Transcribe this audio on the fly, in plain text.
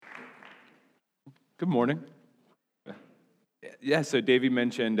Good morning. Yeah, so Davey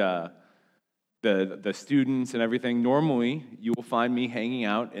mentioned the students and everything. Normally, you will find me hanging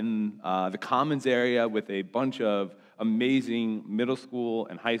out in the Commons area with a bunch of amazing middle school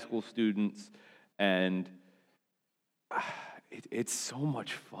and high school students, and it's so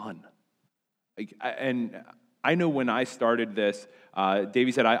much fun. And I know when I started this,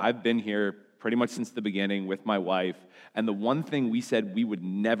 Davey said I've been here pretty much since the beginning with my wife, and the one thing we said we would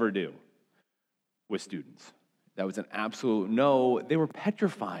never do with students. That was an absolute no. They were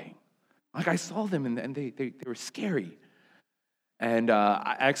petrifying. Like, I saw them, and they were scary. And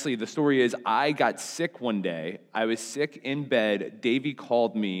actually, the story is I got sick one day. I was sick in bed. Davey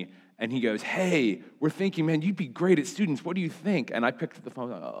called me, and he goes, "Hey, we're thinking, man, you'd be great at students. What do you think?" And I picked up the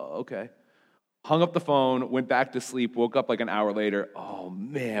phone. Oh, okay. Hung up the phone, went back to sleep, woke up like an hour later. Oh,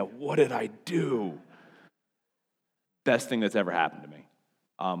 man, what did I do? Best thing that's ever happened to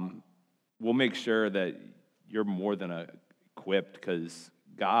me. We'll make sure that you're more than equipped, because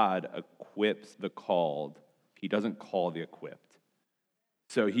God equips the called. He doesn't call the equipped.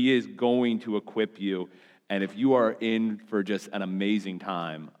 So he is going to equip you. And if you are in for just an amazing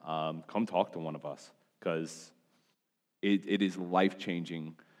time, come talk to one of us, because it is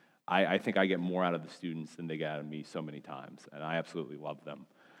life-changing. I think I get more out of the students than they get out of me so many times, and I absolutely love them.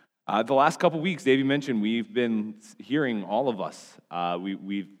 The last couple weeks, Davey mentioned, we've been hearing, all of us,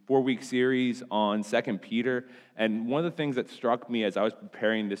 we've 4-week series on 2 Peter, and one of the things that struck me as I was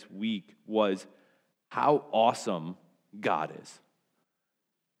preparing this week was how awesome God is.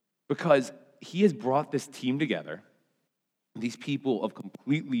 Because he has brought this team together, these people of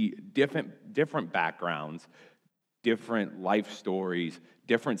completely different backgrounds, different life stories,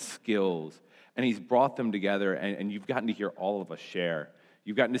 different skills, and he's brought them together, and you've gotten to hear all of us share.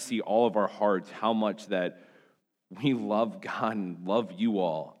 You've gotten to see all of our hearts, how much that we love God and love you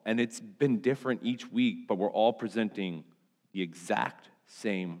all. And it's been different each week, but we're all presenting the exact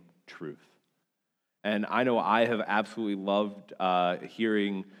same truth. And I know I have absolutely loved I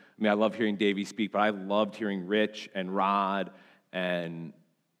love hearing Davey speak, but I loved hearing Rich and Rod, and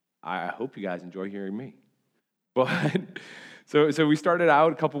I hope you guys enjoy hearing me. But so we started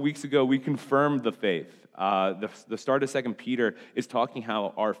out a couple weeks ago. We confirmed the faith. The start of 2 Peter is talking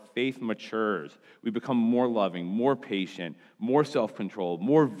how our faith matures. We become more loving, more patient, more self-controlled,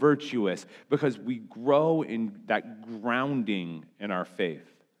 more virtuous, because we grow in that grounding in our faith.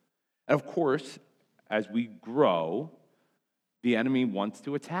 And of course, as we grow, the enemy wants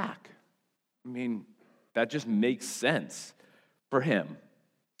to attack. I mean, that just makes sense for him.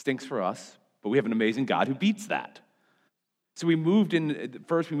 Stinks for us, but we have an amazing God who beats that. So we moved into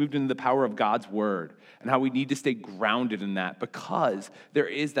the power of God's word and how we need to stay grounded in that, because there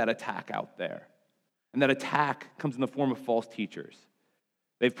is that attack out there. And that attack comes in the form of false teachers.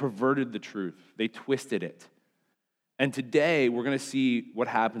 They've perverted the truth. They twisted it. And today we're going to see what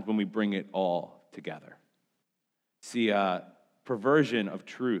happens when we bring it all together. See, perversion of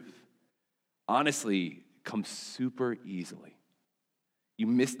truth honestly comes super easily. You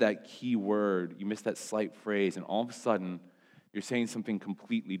miss that key word, you miss that slight phrase, and all of a sudden, you're saying something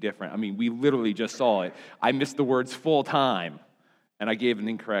completely different. I mean, we literally just saw it. I missed the words full time, and I gave an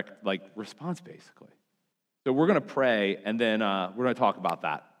incorrect response, basically. So we're going to pray, and then we're going to talk about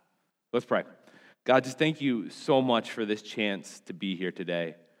that. Let's pray. God, just thank you so much for this chance to be here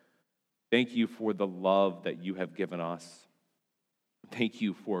today. Thank you for the love that you have given us. Thank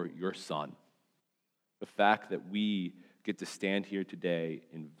you for your Son. The fact that we get to stand here today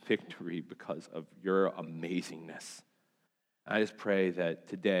in victory because of your amazingness. I just pray that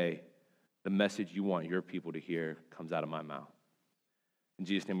today, the message you want your people to hear comes out of my mouth. In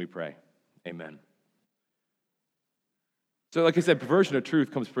Jesus' name we pray. Amen. So like I said, perversion of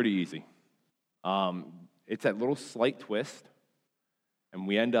truth comes pretty easy. It's that little slight twist, and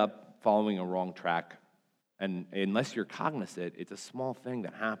we end up following a wrong track. And unless you're cognizant, it's a small thing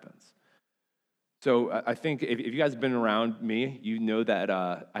that happens. So I think if you guys have been around me, you know that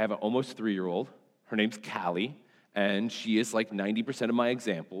I have an almost 3-year-old. Her name's Callie. And she is like 90% of my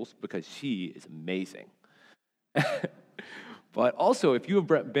examples, because she is amazing. But also, if you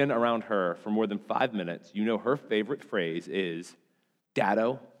have been around her for more than 5 minutes, you know her favorite phrase is,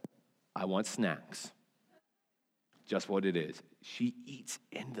 "Daddo, I want snacks." Just what it is. She eats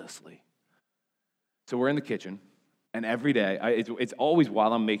endlessly. So we're in the kitchen, and every day, it's always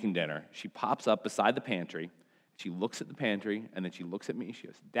while I'm making dinner, she pops up beside the pantry, she looks at the pantry, and then she looks at me, and she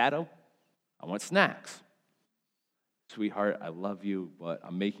goes, "Daddo, I want snacks." "Sweetheart, I love you, but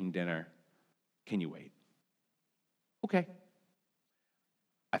I'm making dinner. Can you wait?" Okay.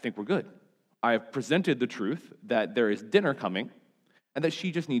 I think we're good. I have presented the truth that there is dinner coming and that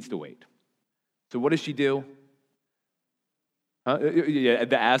she just needs to wait. So what does she do? Yeah,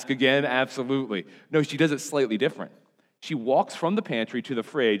 the ask again? Absolutely. No, she does it slightly different. She walks from the pantry to the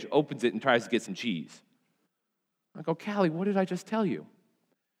fridge, opens it, and tries to get some cheese. I go, Callie, what did I just tell you?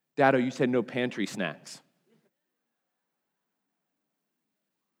 Dado, you said no pantry snacks.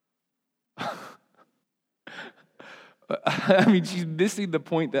 I mean, she's missing the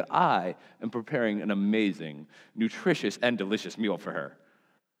point that I am preparing an amazing, nutritious, and delicious meal for her.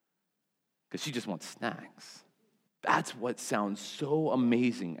 Because she just wants snacks. That's what sounds so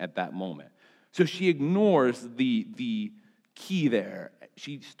amazing at that moment. So she ignores the key there.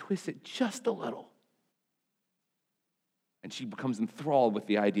 She just twists it just a little. And she becomes enthralled with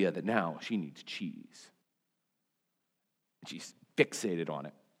the idea that now she needs cheese. And she's fixated on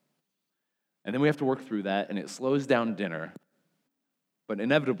it. And then we have to work through that, and it slows down dinner. But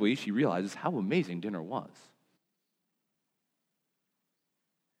inevitably, she realizes how amazing dinner was.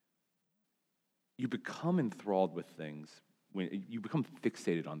 You become enthralled with things, when you become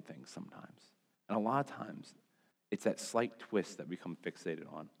fixated on things sometimes. And a lot of times, it's that slight twist that we become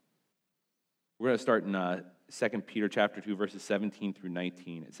fixated on. We're going to start in 2 Peter chapter 2, verses 17 through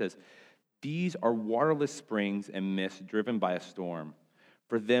 19. It says, "These are waterless springs and mists driven by a storm.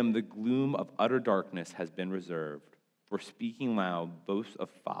 For them, the gloom of utter darkness has been reserved. For speaking loud boasts of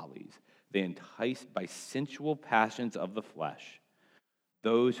follies, they entice by sensual passions of the flesh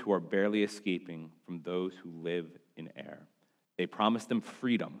those who are barely escaping from those who live in error. They promise them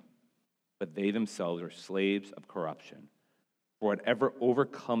freedom, but they themselves are slaves of corruption. For whatever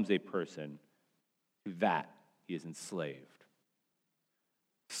overcomes a person, to that he is enslaved."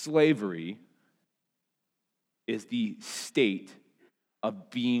 Slavery is the state of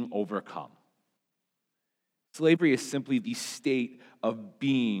being overcome. Slavery is simply the state of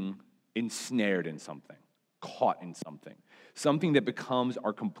being ensnared in something, caught in something that becomes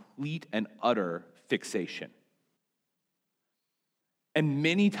our complete and utter fixation. And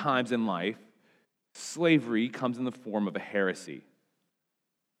many times in life, slavery comes in the form of a heresy.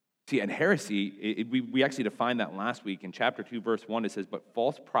 See, and heresy, we actually defined that last week. In chapter 2, verse 1, it says, "But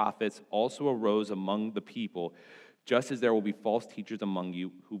false prophets also arose among the people, just as there will be false teachers among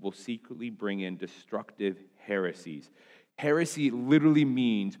you who will secretly bring in destructive heresies." Heresy literally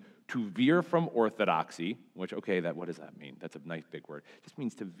means to veer from orthodoxy, which, okay, what does that mean? That's a nice big word. It just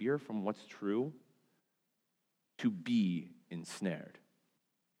means to veer from what's true, to be ensnared.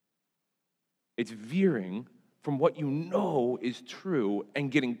 It's veering from what you know is true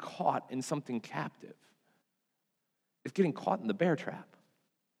and getting caught in something captive. It's getting caught in the bear trap.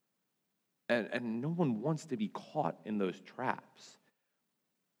 And no one wants to be caught in those traps.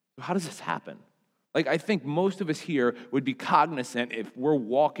 So how does this happen? Like, I think most of us here would be cognizant if we're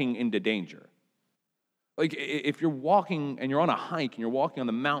walking into danger. Like, if you're walking and you're on a hike and you're walking on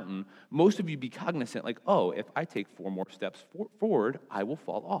the mountain, most of you be cognizant, like, oh, if I take 4 more steps forward, I will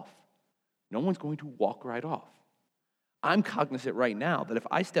fall off. No one's going to walk right off. I'm cognizant right now that if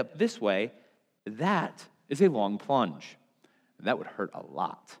I step this way, that is a long plunge. And that would hurt a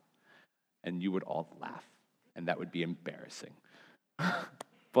lot. And you would all laugh. And that would be embarrassing.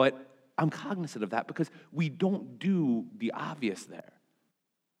 But I'm cognizant of that because we don't do the obvious there.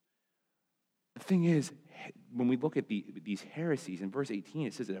 The thing is, when we look at these heresies, in verse 18,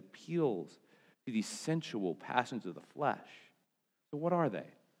 it says it appeals to these sensual passions of the flesh. So what are they?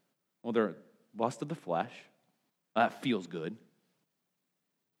 Well, they're lust of the flesh. That feels good.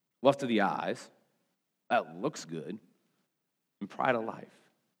 Lust of the eyes. That looks good. And pride of life.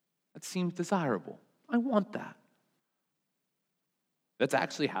 That seems desirable. I want that. That's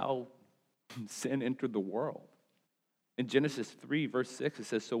actually how sin entered the world. In Genesis 3, verse 6, it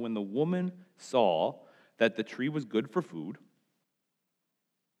says, "So when the woman saw that the tree was good for food,"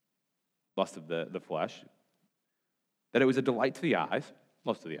 lust of the flesh, "that it was a delight to the eyes,"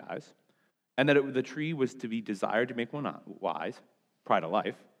 lust of the eyes, "and that the tree was to be desired to make one wise," pride of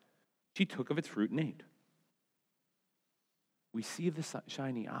life, "she took of its fruit and ate." We see the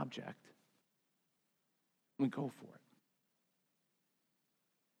shiny object, and we go for it.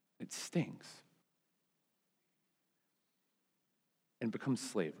 It stinks. And becomes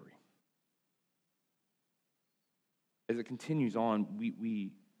slavery. As it continues on,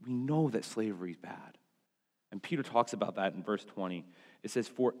 we know that slavery is bad. And Peter talks about that in verse 20. It says,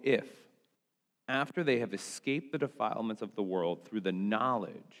 "For if, after they have escaped the defilements of the world through the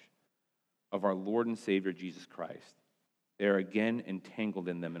knowledge of our Lord and Savior Jesus Christ, they are again entangled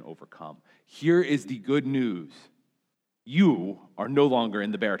in them and overcome." Here is the good news. You are no longer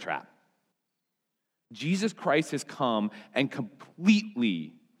in the bear trap. Jesus Christ has come and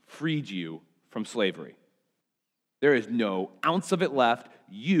completely freed you from slavery. There is no ounce of it left.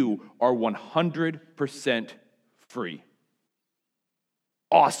 you are 100% free.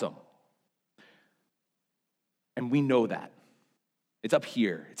 Awesome. And we know that. It's up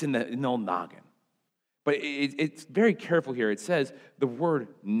here. It's in the old noggin. But it's very careful here. It says the word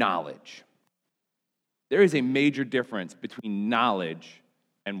knowledge. There is a major difference between knowledge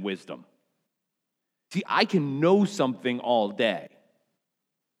and wisdom. See, I can know something all day.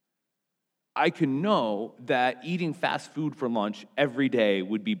 I can know that eating fast food for lunch every day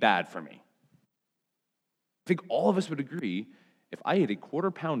would be bad for me. I think all of us would agree if I ate a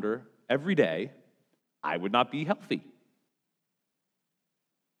quarter pounder every day, I would not be healthy.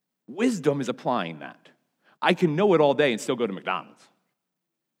 Wisdom is applying that. I can know it all day and still go to McDonald's.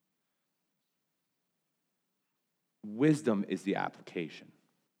 Wisdom is the application.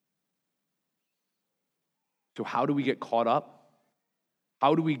 So how do we get caught up?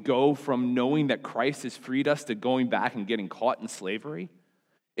 How do we go from knowing that Christ has freed us to going back and getting caught in slavery?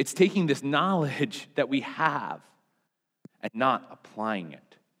 It's taking this knowledge that we have and not applying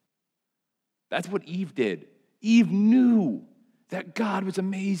it. That's what Eve did. Eve knew that God was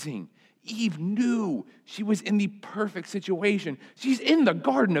amazing. Eve knew she was in the perfect situation. She's in the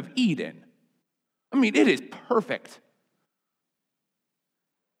Garden of Eden. I mean, it is perfect.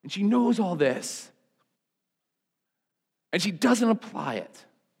 And she knows all this. And she doesn't apply it.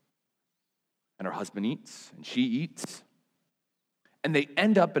 And her husband eats, and she eats. And they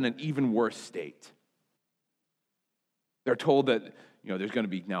end up in an even worse state. They're told that, there's going to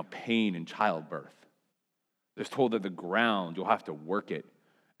be now pain in childbirth. They're told that the ground, you'll have to work it,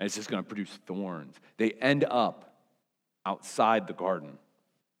 and it's just going to produce thorns. They end up outside the garden.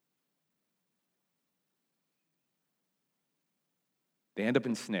 They end up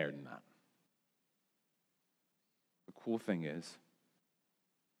ensnared in that. The cool thing is,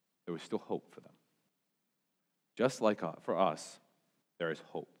 there was still hope for them. Just like for us, there is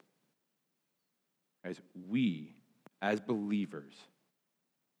hope. As we, as believers,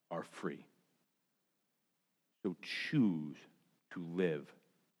 are free. So choose to live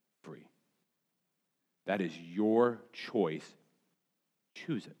free. That is your choice.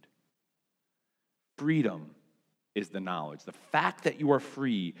 Choose it. Freedom is the knowledge. The fact that you are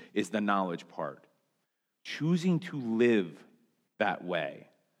free is the knowledge part. Choosing to live that way,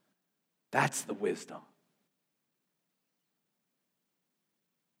 that's the wisdom.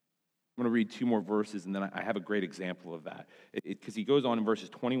 I'm going to read two more verses, and then I have a great example of that. Because he goes on in verses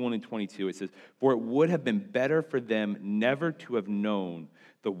 21 and 22. It says, "For it would have been better for them never to have known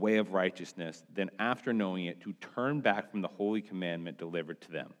the way of righteousness than after knowing it to turn back from the holy commandment delivered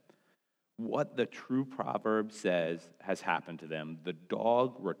to them. What the true proverb says has happened to them. The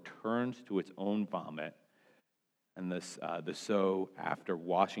dog returns to its own vomit, and the sow, after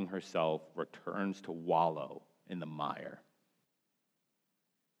washing herself, returns to wallow in the mire."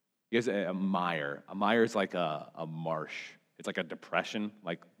 Here's a mire. A mire is like a marsh. It's like a depression,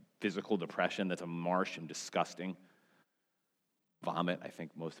 like physical depression that's a marsh and disgusting. Vomit, I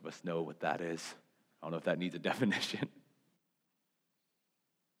think most of us know what that is. I don't know if that needs a definition.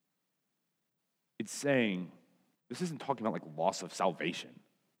 It's saying, this isn't talking about like loss of salvation.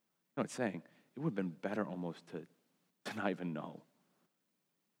 No, it's saying it would have been better almost to not even know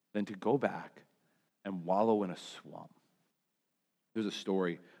than to go back and wallow in a swamp. There's a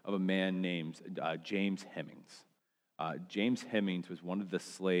story of a man named James Hemings. James Hemings was one of the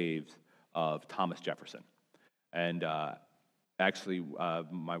slaves of Thomas Jefferson. And actually,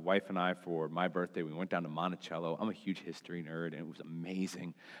 my wife and I, for my birthday, we went down to Monticello. I'm a huge history nerd, and it was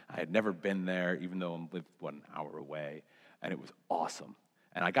amazing. I had never been there, even though I lived, an hour away, and it was awesome.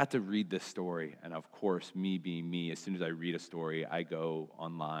 And I got to read this story, and of course, me being me, as soon as I read a story, I go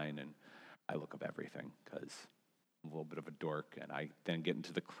online and I look up everything, because I'm a little bit of a dork, and I then get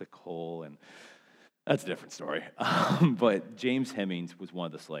into the click hole, and that's a different story. But James Hemings was one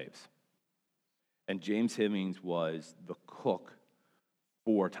of the slaves. And James Hemings was the cook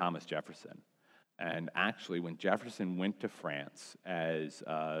for Thomas Jefferson. And actually, when Jefferson went to France as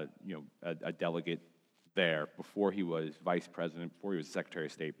a delegate there, before he was vice president, before he was secretary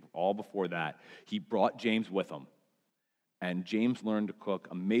of state, all before that, he brought James with him. And James learned to cook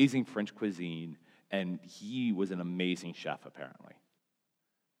amazing French cuisine, and he was an amazing chef, apparently.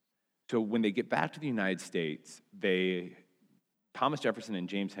 So when they get back to the United States, Thomas Jefferson and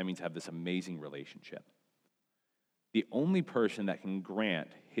James Hemings have this amazing relationship. The only person that can grant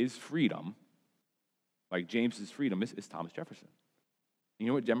his freedom, like James's freedom, is Thomas Jefferson. You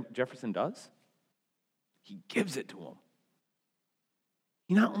know what Jefferson does? He gives it to him.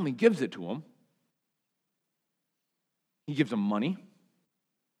 He not only gives it to him, he gives him money,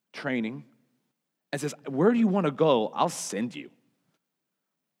 training, and says, "Where do you want to go? I'll send you."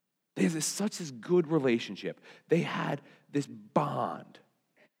 They had such this good relationship. They had this bond.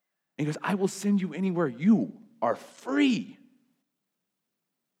 And he goes, I will send you anywhere. You are free.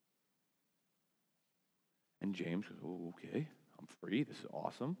 And James goes, oh, okay, I'm free. This is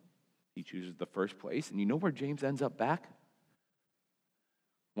awesome. He chooses the first place. And you know where James ends up back?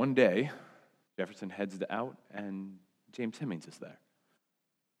 One day, Jefferson heads out, and James Hemmings is there.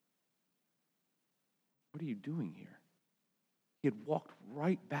 What are you doing here? He had walked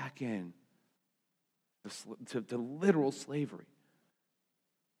right back in to literal slavery.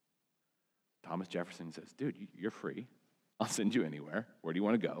 Thomas Jefferson says, dude, you're free. I'll send you anywhere. Where do you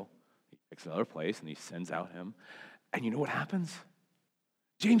want to go? He picks another place, and he sends out him. And you know what happens?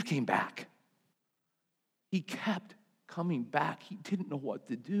 James came back. He kept coming back. He didn't know what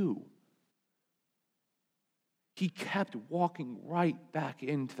to do. He kept walking right back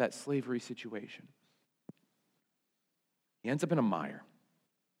into that slavery situation. He ends up in a mire.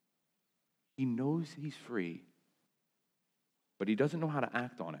 He knows he's free, but he doesn't know how to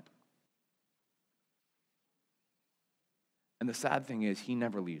act on it. And the sad thing is, he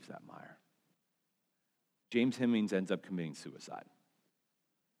never leaves that mire. James Hemmings ends up committing suicide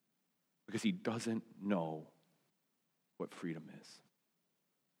because he doesn't know what freedom is.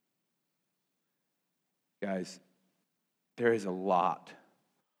 Guys, there is a lot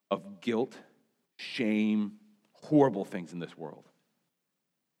of guilt, shame, horrible things in this world.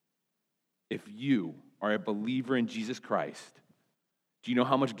 If you are a believer in Jesus Christ, do you know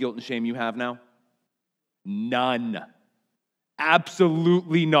how much guilt and shame you have now? None.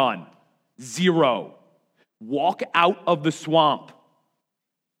 Absolutely none. Zero. Walk out of the swamp.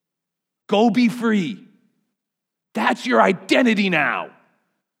 Go be free. That's your identity now.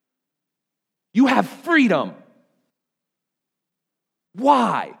 You have freedom.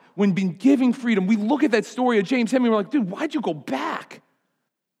 Why? When been giving freedom, we look at that story of James Hemmings, we're like, dude, why'd you go back?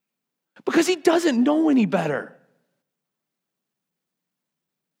 Because he doesn't know any better.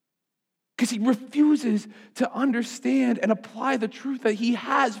 Because he refuses to understand and apply the truth that he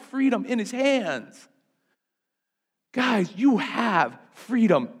has freedom in his hands. Guys, you have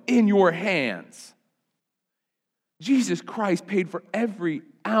freedom in your hands. Jesus Christ paid for every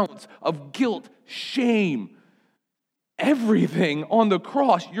ounce of guilt, shame, everything on the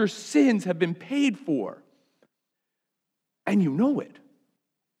cross. Your sins have been paid for. And you know it.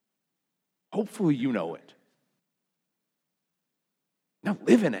 Hopefully you know it. Now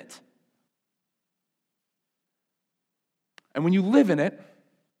live in it. And when you live in it,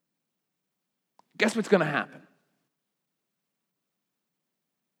 guess what's going to happen?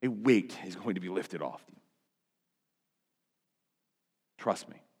 A weight is going to be lifted off you. Trust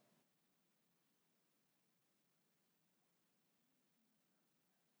me.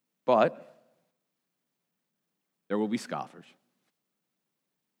 But there will be scoffers.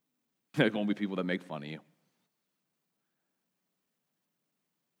 There are going to be people that make fun of you.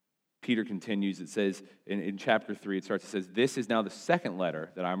 Peter continues, it says in chapter 3, it says, this is now the second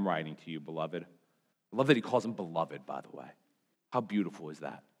letter that I'm writing to you, beloved. I love that he calls them beloved, by the way. How beautiful is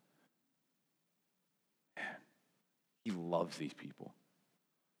that? Man, he loves these people.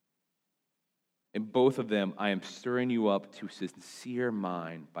 In both of them, I am stirring you up to sincere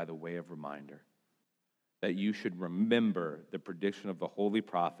mind by the way of reminder, that you should remember the prediction of the holy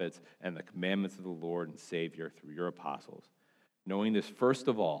prophets and the commandments of the Lord and Savior through your apostles, knowing this first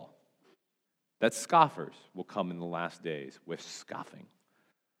of all, that scoffers will come in the last days with scoffing,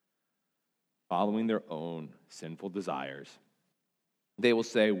 following their own sinful desires. They will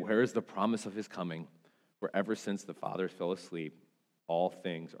say, where is the promise of his coming? For ever since the fathers fell asleep, all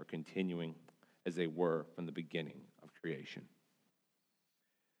things are continuing as they were from the beginning of creation.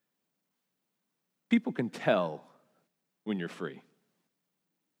 People can tell when you're free.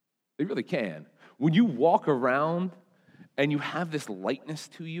 They really can. When you walk around and you have this lightness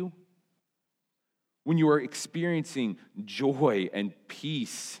to you, when you are experiencing joy and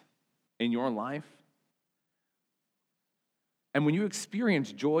peace in your life, and when you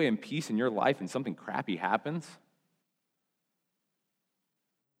experience joy and peace in your life and something crappy happens,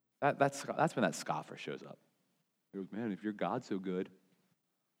 that's when that scoffer shows up. He goes, man, if your God's so good,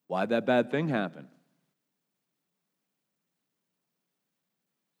 why'd that bad thing happen?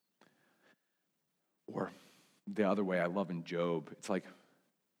 Or the other way I love in Job, it's like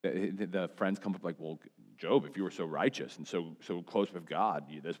the friends come up like, well, Job, if you were so righteous and so close with God,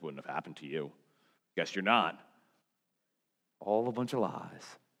 this wouldn't have happened to you. Guess you're not. All a bunch of lies.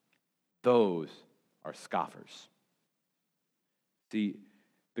 Those are scoffers. See,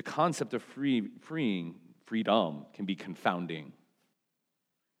 the concept of freedom can be confounding.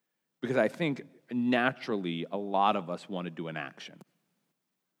 Because I think naturally a lot of us want to do an action.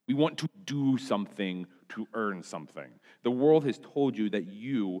 We want to do something to earn something. The world has told you that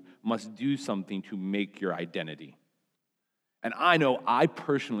you must do something to make your identity. And I know I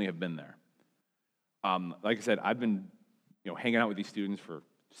personally have been there. Like I said, I've been hanging out with these students for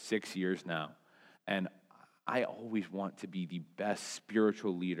 6 years now. And I always want to be the best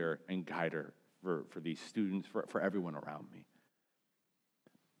spiritual leader and guider for these students, for everyone around me.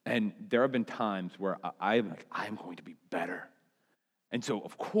 And there have been times where I'm like, I'm going to be better. And so,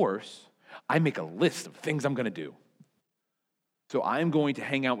 of course, I make a list of things I'm going to do. So I'm going to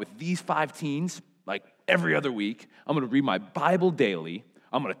hang out with these 5 teens like every other week. I'm going to read my Bible daily.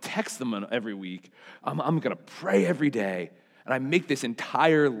 I'm going to text them every week. I'm going to pray every day. And I make this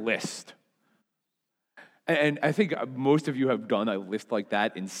entire list. And I think most of you have done a list like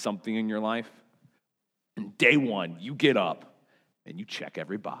that in something in your life. And day 1, you get up and you check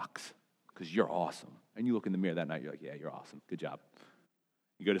every box because you're awesome. And you look in the mirror that night, you're like, yeah, you're awesome. Good job.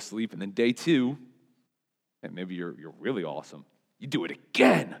 You go to sleep, and then day 2, and maybe you're really awesome. You do it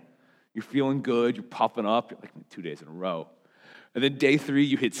again. You're feeling good. You're puffing up. You're like 2 days in a row. And then day 3,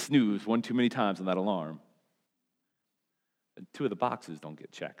 you hit snooze one too many times on that alarm. And 2 of the boxes don't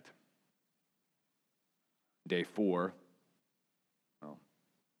get checked. Day 4,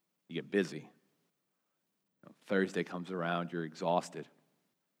 you get busy. Thursday comes around, you're exhausted.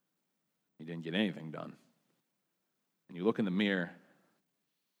 You didn't get anything done. And you look in the mirror,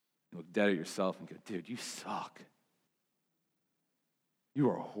 you look dead at yourself and go, dude, you suck. You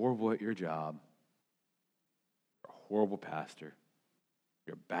are horrible at your job. You're a horrible pastor.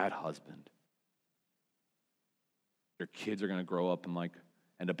 You're a bad husband. Your kids are going to grow up and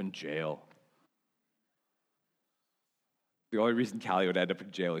end up in jail. The only reason Callie would end up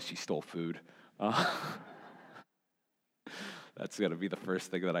in jail is she stole food. That's going to be the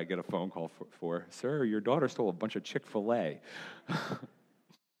first thing that I get a phone call for. Sir, your daughter stole a bunch of Chick-fil-A.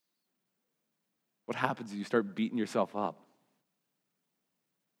 What happens is you start beating yourself up.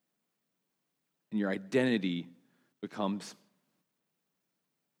 And your identity becomes,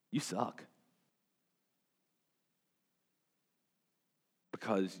 you suck.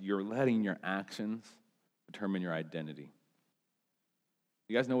 Because you're letting your actions determine your identity.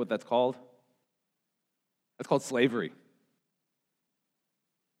 You guys know what that's called? That's called slavery.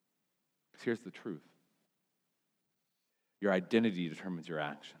 Because here's the truth. Your identity determines your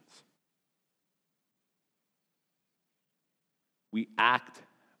actions. We act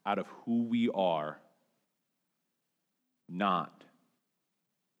out of who we are, not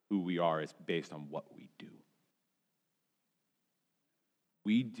who we are is based on what we do.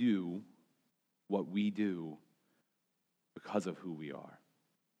 We do what we do because of who we are.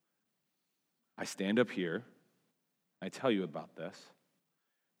 I stand up here, I tell you about this,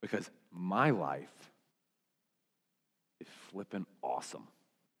 because my life is flippin' awesome.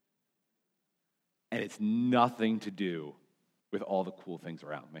 And it's nothing to do with all the cool things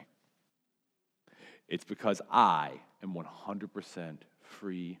around me. It's because I am 100%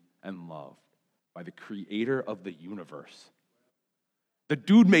 free and loved by the creator of the universe. The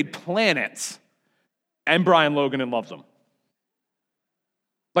dude made planets and Bryan Logan and loves them.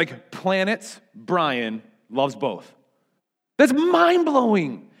 Like planets, Bryan loves both. That's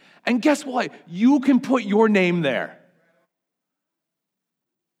mind-blowing. And guess what? You can put your name there.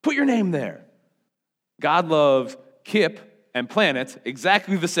 Put your name there. God loves Kip and planets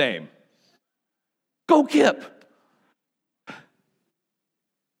exactly the same. Go Kip.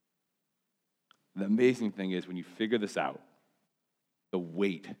 The amazing thing is when you figure this out, the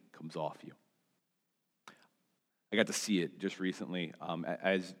weight comes off you. I got to see it just recently.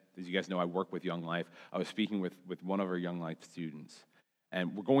 As you guys know, I work with Young Life. I was speaking with one of our Young Life students,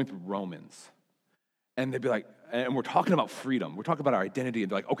 and we're going through Romans. And they'd be like, and we're talking about freedom. We're talking about our identity,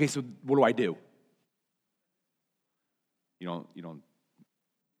 and they're like, okay, so what do I do? You don't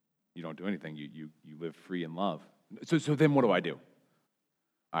do anything. You live free in love. So then what do I do?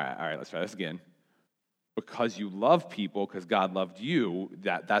 All right, let's try this again. Because you love people, because God loved you,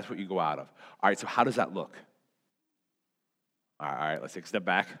 that's what you go out of. All right, so how does that look? All right, let's take a step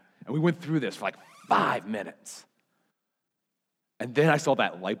back. And we went through this for like 5 minutes. And then I saw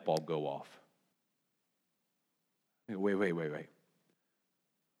that light bulb go off. Wait.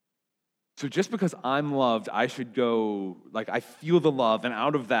 So just because I'm loved, I should go, I feel the love, and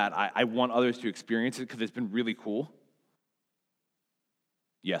out of that, I want others to experience it because it's been really cool?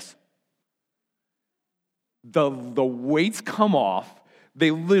 Yes. The weights come off.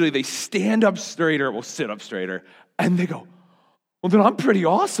 They stand up straighter, will sit up straighter, and they go, well, then I'm pretty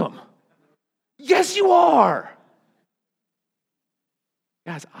awesome. Yes, you are.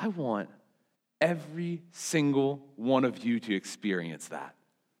 Guys, I want every single one of you to experience that.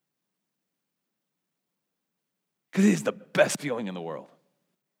 Because it is the best feeling in the world.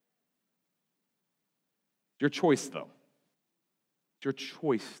 Your choice, though. It's your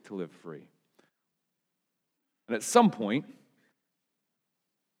choice to live free. And at some point,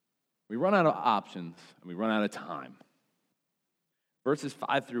 we run out of options and we run out of time. Verses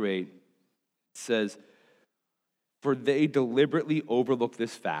 5 through 8 says, "For they deliberately overlook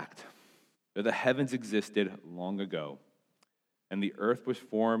this fact, that the heavens existed long ago, and the earth was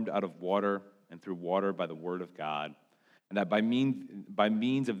formed out of water and through water by the word of God, and that by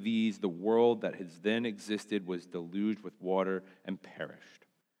means of these the world that has then existed was deluged with water and perished.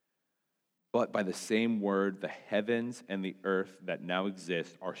 But by the same word, the heavens and the earth that now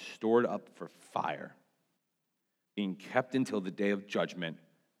exist are stored up for fire, being kept until the day of judgment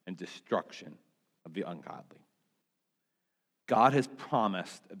and destruction of the ungodly." God has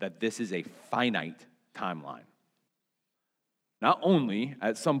promised that this is a finite timeline. Not only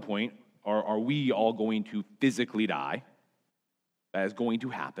at some point are we all going to physically die, that is going to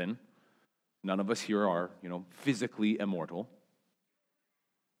happen. None of us here are, physically immortal.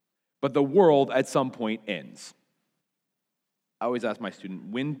 But the world at some point ends. I always ask my student,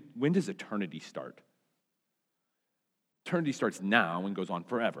 when does eternity start? Eternity starts now and goes on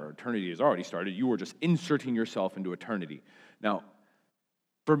forever. Eternity has already started. You are just inserting yourself into eternity. Now,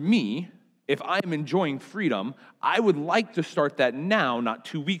 for me, if I am enjoying freedom, I would like to start that now, not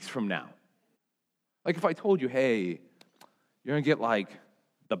 2 weeks from now. Like if I told you, hey, you're going to get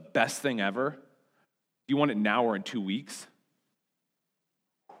the best thing ever. Do you want it now or in 2 weeks?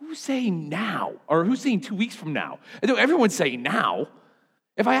 Who's saying now? Or who's saying 2 weeks from now? Everyone's saying now.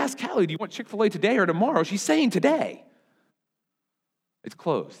 If I ask Callie, do you want Chick-fil-A today or tomorrow? She's saying today. It's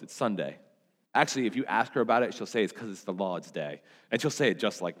closed. It's Sunday. Actually, if you ask her about it, she'll say it's because it's the Lord's Day. And she'll say it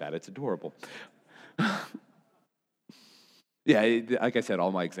just like that. It's adorable. Yeah, like I said,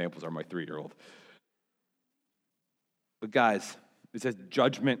 all my examples are my 3-year-old. But guys, it says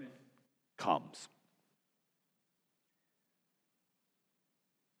judgment comes.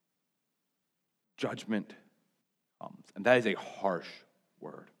 Judgment comes. And that is a harsh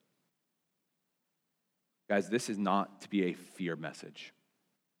word. Guys, this is not to be a fear message.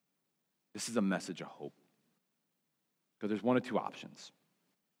 This is a message of hope. Because there's one of two options.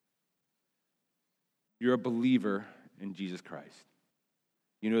 You're a believer in Jesus Christ.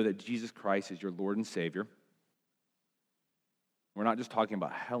 You know that Jesus Christ is your Lord and Savior. We're not just talking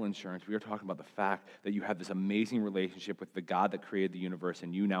about hell insurance. We are talking about the fact that you have this amazing relationship with the God that created the universe,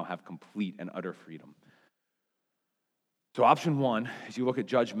 and you now have complete and utter freedom. So option one is you look at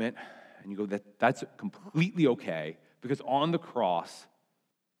judgment, and you go, that's completely okay, because on the cross,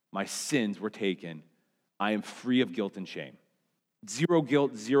 my sins were taken. I am free of guilt and shame. Zero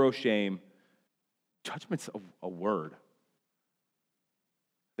guilt, zero shame. Judgment's a word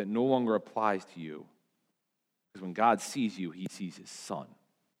that no longer applies to you. Because when God sees you, he sees his son.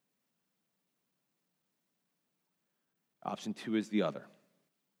 Option two is the other.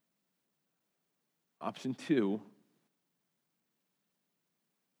 Option two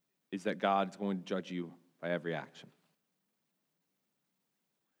is that God is going to judge you by every action.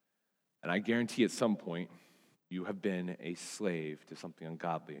 And I guarantee at some point, you have been a slave to something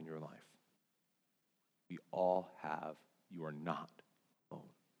ungodly in your life. We all have. You are not alone.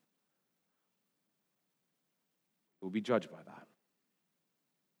 We'll be judged by that.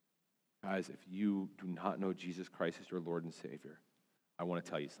 Guys, if you do not know Jesus Christ as your Lord and Savior, I want to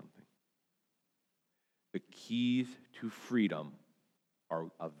tell you something. The keys to freedom are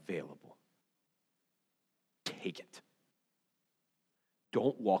available. Take it.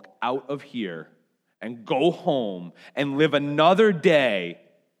 Don't walk out of here and go home and live another day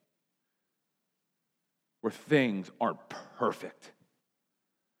where things aren't perfect.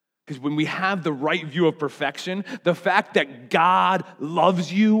 Because when we have the right view of perfection, the fact that God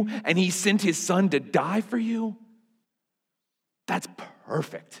loves you and he sent his son to die for you, that's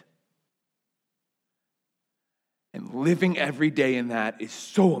perfect. And living every day in that is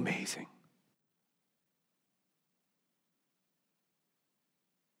so amazing.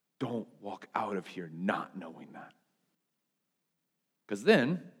 Don't walk out of here not knowing that. Because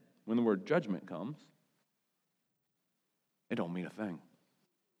then, when the word judgment comes, it don't mean a thing.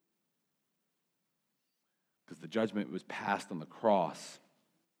 Because the judgment was passed on the cross.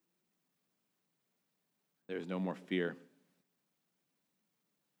 There's no more fear.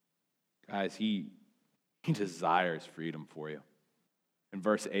 Guys, he desires freedom for you. In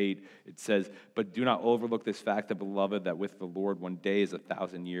verse 8, it says, "But do not overlook this fact, that beloved, that with the Lord 1 day is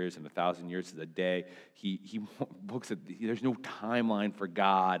 1,000 years, and 1,000 years is a day." He looks at, there's no timeline for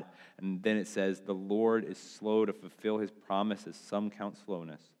God. And then it says, "The Lord is slow to fulfill his promise, as some count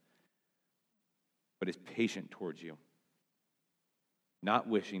slowness, but is patient towards you, not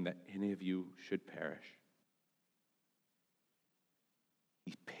wishing that any of you should perish.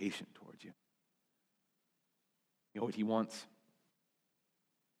 He's patient towards you. You know what he wants?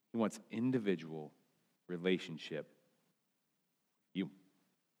 He wants individual relationship with you.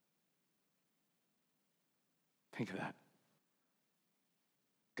 Think of that.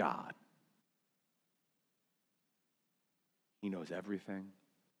 God. He knows everything.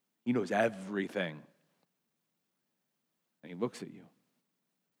 He knows everything. And he looks at you.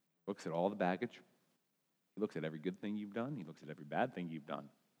 He looks at all the baggage. He looks at every good thing you've done. He looks at every bad thing you've done.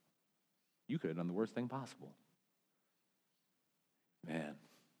 You could have done the worst thing possible. Man,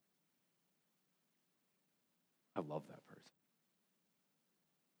 I love that person.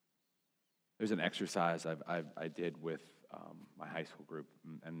 There's an exercise I did with my high school group,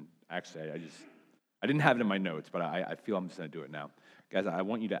 and actually I didn't have it in my notes, but I feel I'm just going to do it now. Guys, I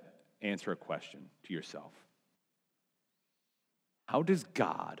want you to answer a question to yourself. How does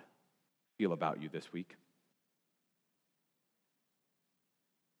God feel about you this week?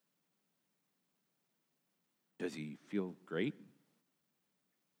 Does he feel great?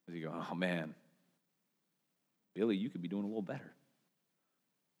 Does he go, oh man, Billy, you could be doing a little better?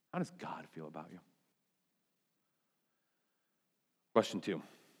 How does God feel about you? Question 2.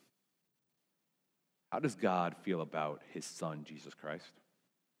 How does God feel about his son, Jesus Christ?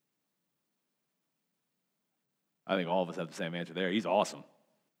 I think all of us have the same answer there. He's awesome.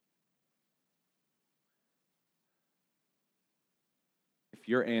 If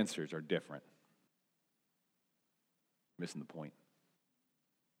your answers are different, you're missing the point.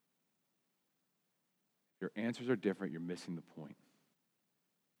 If your answers are different, you're missing the point.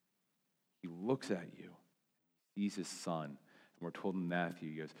 He looks at you, sees his son, and we're told in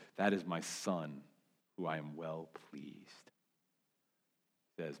Matthew, he goes, that is my son, who I am well pleased.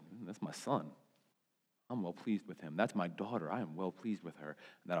 He says, that's my son. I'm well pleased with him. That's my daughter. I am well pleased with her.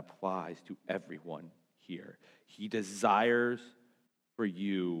 And that applies to everyone here. He desires for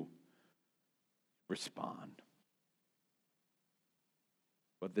you to respond.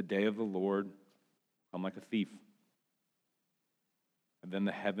 But the day of the Lord will come like a thief. And then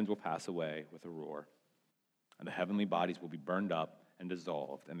the heavens will pass away with a roar, and the heavenly bodies will be burned up and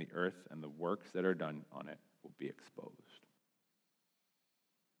dissolved, and the earth and the works that are done on it will be exposed.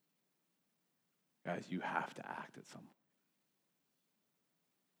 Guys, you have to act at some point.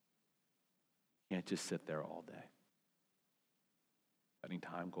 You can't just sit there all day, letting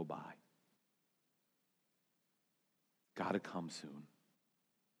time go by. Got to come soon.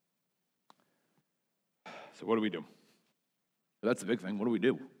 So what do we do? That's the big thing. What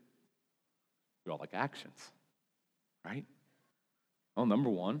do? We all like actions, right? Well,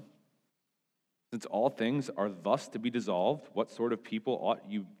 number 1, since all things are thus to be dissolved, what sort of people ought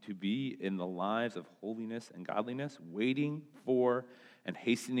you to be in the lives of holiness and godliness, waiting for and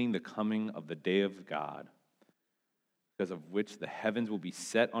hastening the coming of the day of God, because of which the heavens will be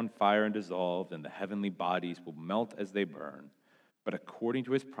set on fire and dissolved, and the heavenly bodies will melt as they burn. But according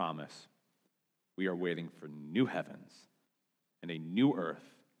to his promise, we are waiting for new heavens and a new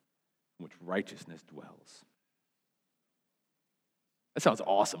earth in which righteousness dwells. That sounds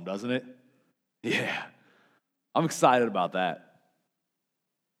awesome, doesn't it? Yeah. I'm excited about that.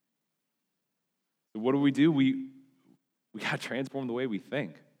 So what do? We got to transform the way we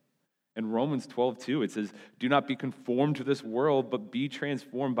think. In Romans 12:2, it says, do not be conformed to this world, but be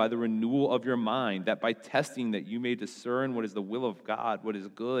transformed by the renewal of your mind, that by testing that you may discern what is the will of God, what is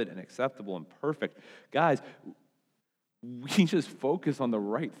good and acceptable and perfect. Guys, we just focus on the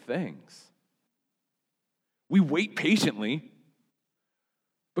right things. We wait patiently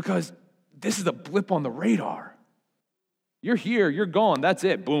because this is a blip on the radar. You're here, you're gone, that's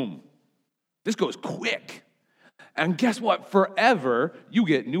it, boom. This goes quick. And guess what? Forever, you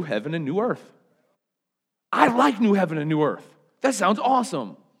get new heaven and new earth. I like new heaven and new earth. That sounds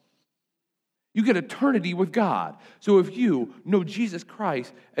awesome. You get eternity with God. So if you know Jesus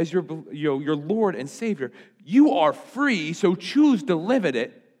Christ as your Lord and Savior, you are free, so choose to live in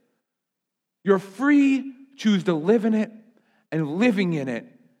it. You're free, choose to live in it, and living in it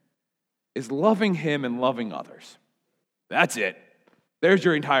is loving him and loving others. That's it. There's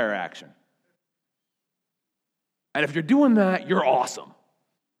your entire action. And if you're doing that, you're awesome.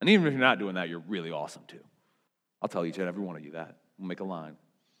 And even if you're not doing that, you're really awesome too. I'll tell each and every one of you that. We'll make a line.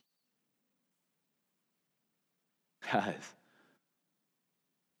 Guys,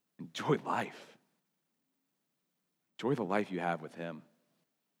 enjoy life. Enjoy the life you have with him.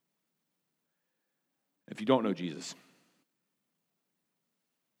 If you don't know Jesus,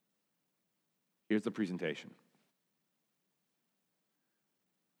 here's the presentation.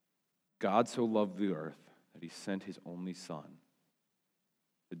 God so loved the earth that he sent his only Son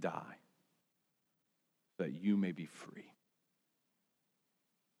to die so that you may be free.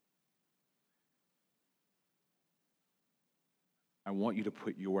 I want you to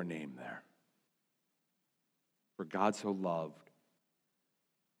put your name there. For God so loved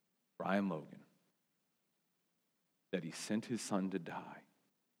Bryan Logan that he sent his Son to die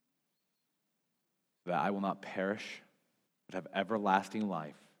so that I will not perish but have everlasting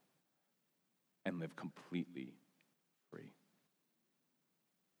life and live completely free.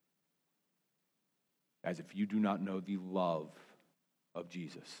 Guys, if you do not know the love of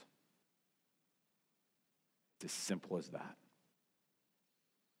Jesus, it's as simple as that.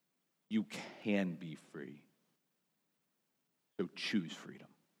 You can be free. So choose freedom.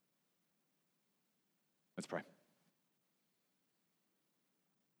 Let's pray.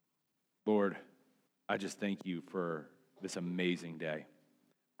 Lord, I just thank you for this amazing day.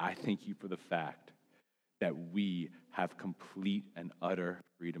 I thank you for the fact that we have complete and utter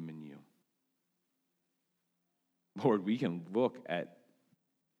freedom in you. Lord, we can look at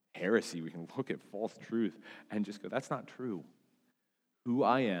heresy, we can look at false truth and just go, that's not true. Who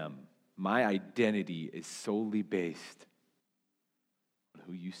I am, my identity is solely based on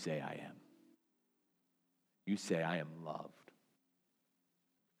who you say I am. You say I am loved.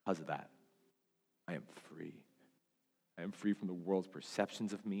 Because of that, I am free. I am free from the world's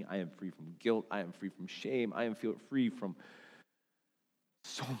perceptions of me. I am free from guilt. I am free from shame. I am free from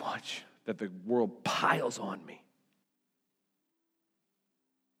so much that the world piles on me.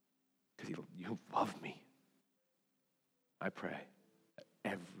 Because you love me. I pray that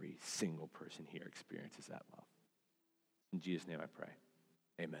every single person here experiences that love. In Jesus' name I pray.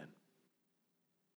 Amen.